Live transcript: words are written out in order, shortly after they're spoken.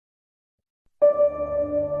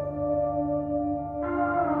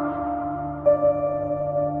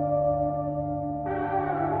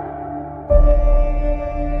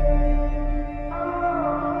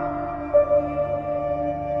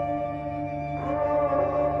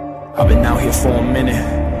I've been out here for a minute,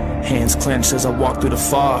 hands clenched as I walk through the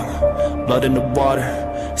fog. Blood in the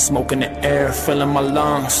water, smoke in the air, filling my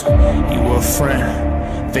lungs. You were a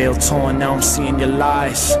friend, veil torn, now I'm seeing your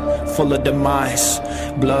lies. Full of demise,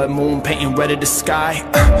 blood moon painting red of the sky.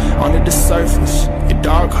 Under the surface, your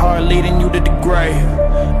dark heart leading you to the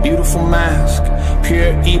grave. Beautiful mask,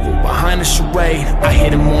 pure evil behind the charade. I hear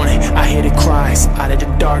the mourning, I hear the cries. Out of the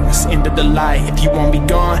darkness, into the light. If you want me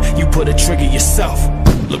gone, you put a trigger yourself.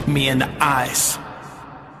 Look me in the eyes.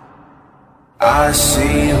 I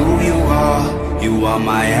see who you are. You are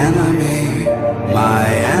my enemy, my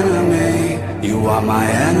enemy. You are my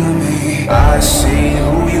enemy. I see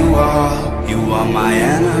who you are. You are my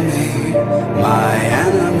enemy, my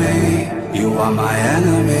enemy. You are my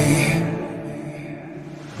enemy.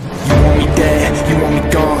 You want me dead, you want me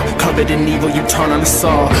gone. Covered in evil, you turn on us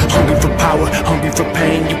all. Hungry for power, hungry for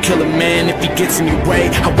pain. You kill a man if he gets in your way.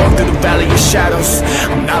 I walk through the valley of shadows.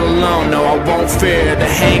 I'm not alone, no, I won't fear. The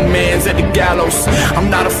hangman's at the gallows. I'm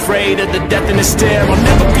not afraid of the death in the stare. I'll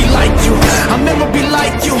never be like you, I'll never be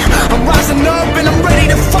like you. I'm rising up and I'm ready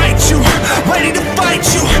to fight you. Ready to fight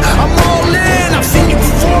you, I'm all in. I've seen